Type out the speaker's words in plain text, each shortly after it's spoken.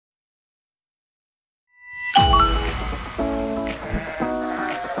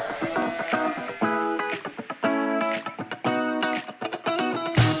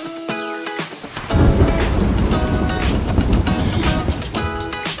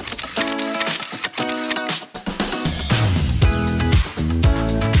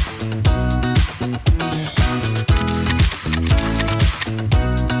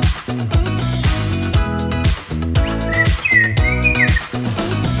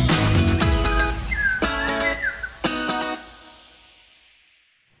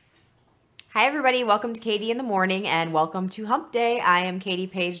Hi, everybody. Welcome to Katie in the Morning and welcome to Hump Day. I am Katie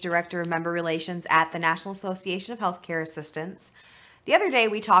Page, Director of Member Relations at the National Association of Healthcare Assistants. The other day,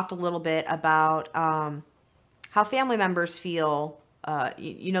 we talked a little bit about how family members feel.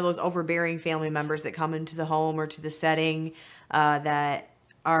 Those overbearing family members that come into the home or to the setting that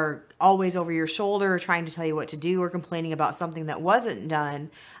are always over your shoulder trying to tell you what to do or complaining about something that wasn't done.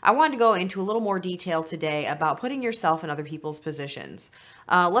 I wanted to go into a little more detail today about putting yourself in other people's positions.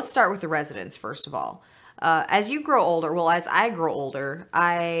 Let's start with the residents, first of all. As you grow older, well, as I grow older,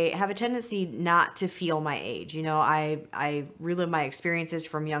 I have a tendency not to feel my age. I relive my experiences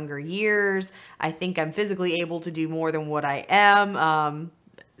from younger years. I think I'm physically able to do more than what I am.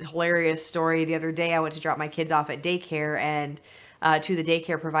 Hilarious story. The other day, I went to drop my kids off at daycare, and to the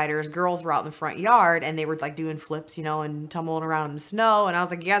daycare providers, girls were out in the front yard and they were like doing flips, and tumbling around in the snow. And I was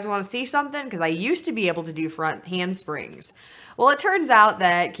like, you guys want to see something? Because I used to be able to do front handsprings. Well, it turns out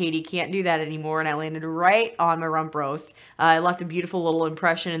that Katie can't do that anymore, and I landed right on my rump roast. I left a beautiful little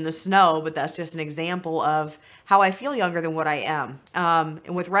impression in the snow, but that's just an example of how I feel younger than what I am.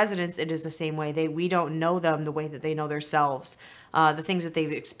 And with residents, it is the same way. We don't know them the way that they know themselves. The things that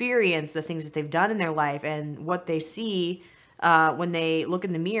they've experienced, the things that they've done in their life, and what they see when they look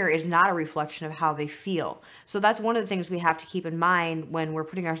in the mirror is not a reflection of how they feel. So that's one of the things we have to keep in mind when we're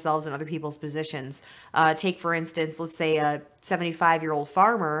putting ourselves in other people's positions. Take, for instance, let's say a 75-year-old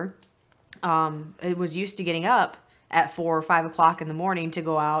farmer was used to getting up at 4 or 5 o'clock in the morning to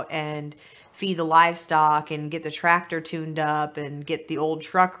go out and feed the livestock and get the tractor tuned up and get the old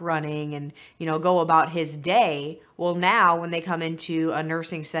truck running and, go about his day. Well, now when they come into a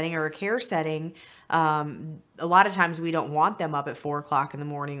nursing setting or a care setting, a lot of times we don't want them up at 4 o'clock in the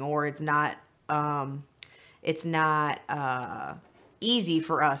morning, or it's not easy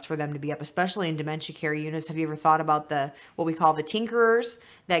for them to be up, especially in dementia care units. Have you ever thought about what we call the tinkerers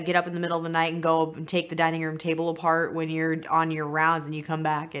that get up in the middle of the night and go and take the dining room table apart when you're on your rounds and you come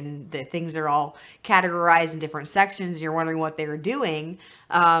back and the things are all categorized in different sections and you're wondering what they were doing?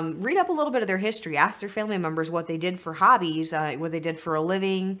 Read up a little bit of their history. Ask their family members what they did for hobbies, what they did for a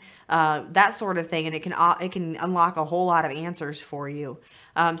living, that sort of thing, and it can unlock a whole lot of answers for you.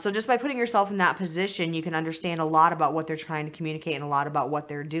 So just by putting yourself in that position, you can understand a lot about what they're trying to communicate and a lot about what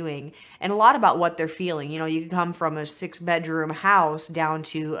they're doing and a lot about what they're feeling. You can come from a 6-bedroom house down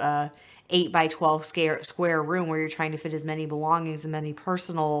to a 8 by 12 square room where you're trying to fit as many belongings and many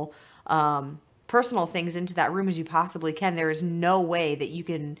personal things into that room as you possibly can. There is no way that you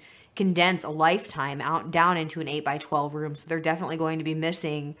can condense a lifetime down into an 8 by 12 room. So they're definitely going to be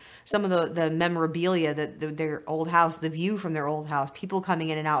missing some of the memorabilia that their old house, the view from their old house, people coming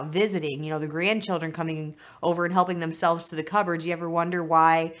in and out visiting, the grandchildren coming over and helping themselves to the cupboards. You ever wonder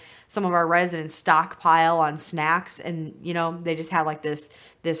why some of our residents stockpile on snacks and, they just have like this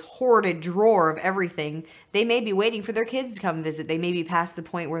hoarded drawer of everything? They may be waiting for their kids to come visit. They may be past the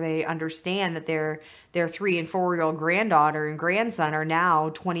point where they understand that their 3 and 4-year-old granddaughter and grandson are now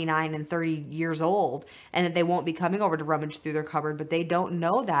 29 and 30 years old, and that they won't be coming over to rummage through their cupboard, but they don't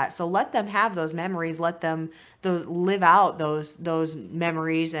know that. So let them have those memories. Let them live out those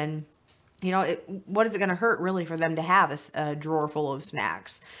memories. And what is it going to hurt really for them to have a drawer full of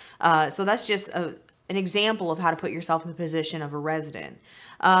snacks? So that's just an example of how to put yourself in the position of a resident.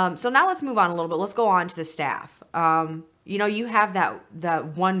 So now let's move on a little bit. Let's go on to the staff. You have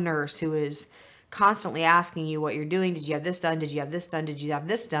that one nurse who is constantly asking you what you're doing. Did you have this done? Did you have this done? Did you have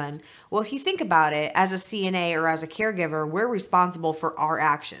this done? Well, if you think about it, as a CNA or as a caregiver, we're responsible for our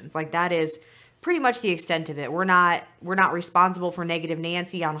actions. Like, that is pretty much the extent of it. We're not responsible for negative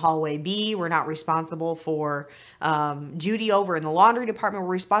Nancy on hallway B. We're not responsible for Judy over in the laundry department.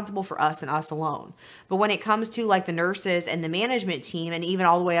 We're responsible for us and us alone. But when it comes to like the nurses and the management team and even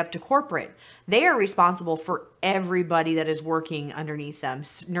all the way up to corporate, they are responsible for everybody that is working underneath them.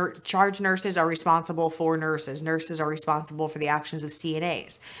 Charge nurses are responsible for nurses. Nurses are responsible for the actions of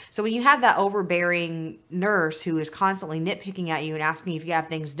CNAs. So when you have that overbearing nurse who is constantly nitpicking at you and asking if you have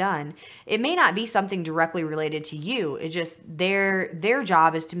things done, it may not be something directly related to you. It's just their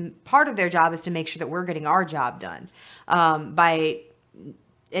job is part of their job is to make sure that we're getting our job done.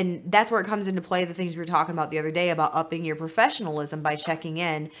 And that's where it comes into play, the things we were talking about the other day about upping your professionalism by checking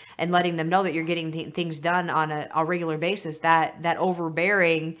in and letting them know that you're getting things done on a regular basis. That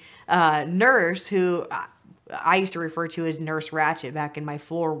overbearing nurse who I used to refer to as Nurse Ratchet back in my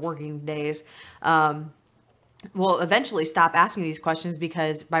floor working days, will eventually stop asking these questions,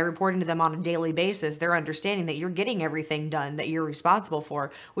 because by reporting to them on a daily basis, they're understanding that you're getting everything done that you're responsible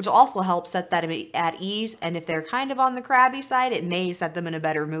for, which will also help set that at ease. And if they're kind of on the crabby side, it may set them in a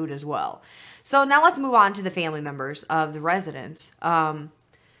better mood as well. So now let's move on to the family members of the residents.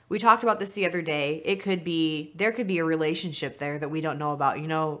 we talked about this the other day. There could be a relationship there that we don't know about. You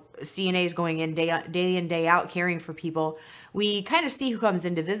know, CNAs going in day in, day out, caring for people. We kind of see who comes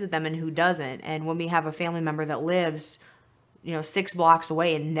in to visit them and who doesn't. And when we have a family member that lives, 6 blocks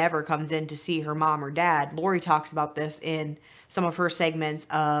away and never comes in to see her mom or dad. Lori talks about this in some of her segments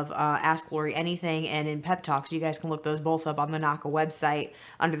of Ask Lori Anything and in Pep Talks. You guys can look those both up on the NACA website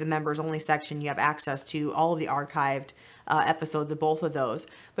under the members only section. You have access to all of the archived episodes of both of those.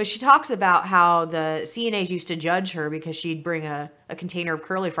 But she talks about how the CNAs used to judge her because she'd bring a container of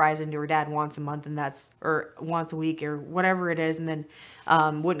curly fries into her dad once a month, or once a week or whatever it is, and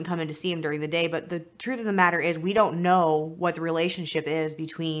then wouldn't come in to see him during the day. But the truth of the matter is we don't know what the relationship is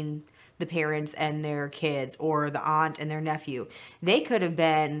between the parents and their kids, or the aunt and their nephew. They could have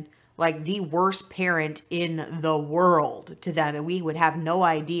been like the worst parent in the world to them, and we would have no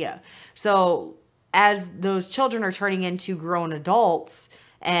idea. So as those children are turning into grown adults,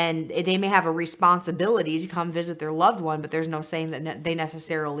 and they may have a responsibility to come visit their loved one, but there's no saying that they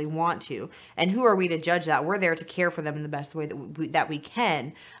necessarily want to. And who are we to judge that? We're there to care for them in the best way that we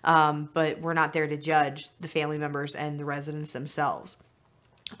can, but we're not there to judge the family members and the residents themselves.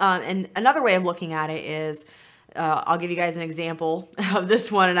 And another way of looking at it is, I'll give you guys an example of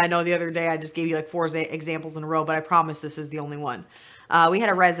this one. And I know the other day I just gave you like 4 examples in a row, but I promise this is the only one. We had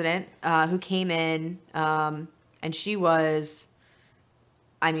a resident who came in, and she was,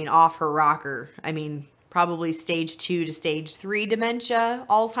 off her rocker. Probably stage 2 to stage 3 dementia,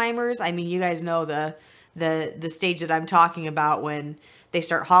 Alzheimer's. You guys know the stage that I'm talking about, when they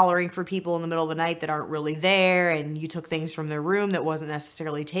start hollering for people in the middle of the night that aren't really there, and you took things from their room that wasn't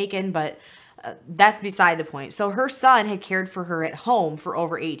necessarily taken, but that's beside the point. So her son had cared for her at home for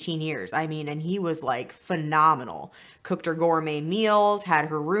over 18 years. And he was like phenomenal. Cooked her gourmet meals, had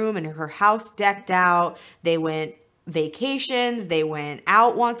her room and her house decked out. They went vacations. They went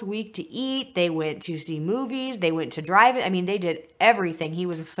out once a week to eat. They went to see movies. They went to drive it. They did everything. He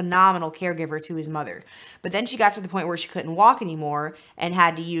was a phenomenal caregiver to his mother. But then she got to the point where she couldn't walk anymore and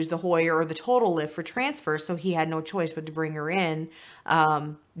had to use the Hoyer or the Total Lift for transfer. So he had no choice but to bring her in,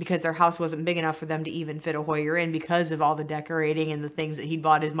 because their house wasn't big enough for them to even fit a Hoyer in, because of all the decorating and the things that he'd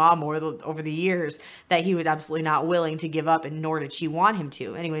bought his mom over the years that he was absolutely not willing to give up, and nor did she want him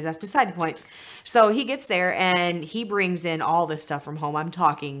to. Anyways, that's beside the point. So he gets there and he brings in all this stuff from home. I'm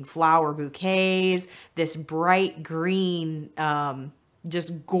talking flower bouquets, this bright green,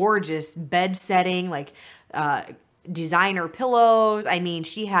 just gorgeous bed setting, like designer pillows.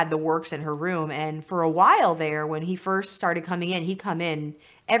 She had the works in her room. And for a while there, when he first started coming in, he'd come in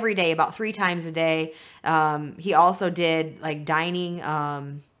every day, about 3 times a day. He also did like dining,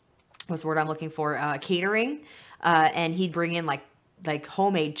 what's the word I'm looking for? Catering. And he'd bring in like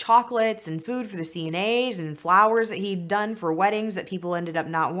homemade chocolates and food for the CNAs, and flowers that he'd done for weddings that people ended up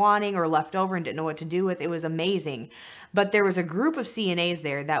not wanting or left over and didn't know what to do with. It was amazing. But there was a group of CNAs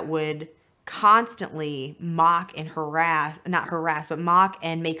there that would constantly mock and mock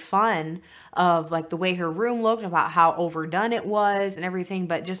and make fun of like the way her room looked, about how overdone it was and everything.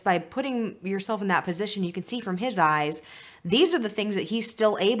 But just by putting yourself in that position, you can see from his eyes, these are the things that he's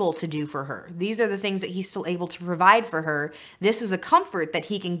still able to do for her. These are the things that he's still able to provide for her. This is a comfort that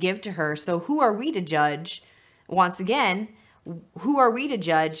he can give to her. So who are we to judge? Once again, who are we to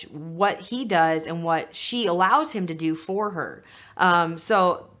judge what he does and what she allows him to do for her?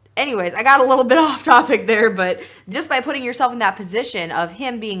 So anyways, I got a little bit off topic there, but just by putting yourself in that position of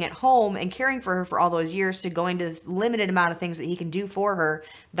him being at home and caring for her for all those years, to going to the limited amount of things that he can do for her,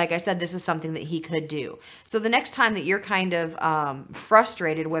 like I said, this is something that he could do. So the next time that you're kind of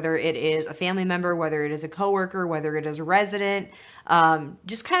frustrated, whether it is a family member, whether it is a coworker, whether it is a resident,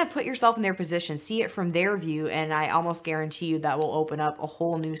 just kind of put yourself in their position, see it from their view, and I almost guarantee you that will open up a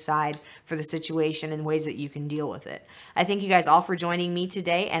whole new side for the situation and ways that you can deal with it. I thank you guys all for joining me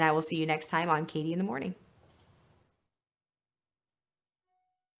today, and I will see you next time on Katie in the Morning.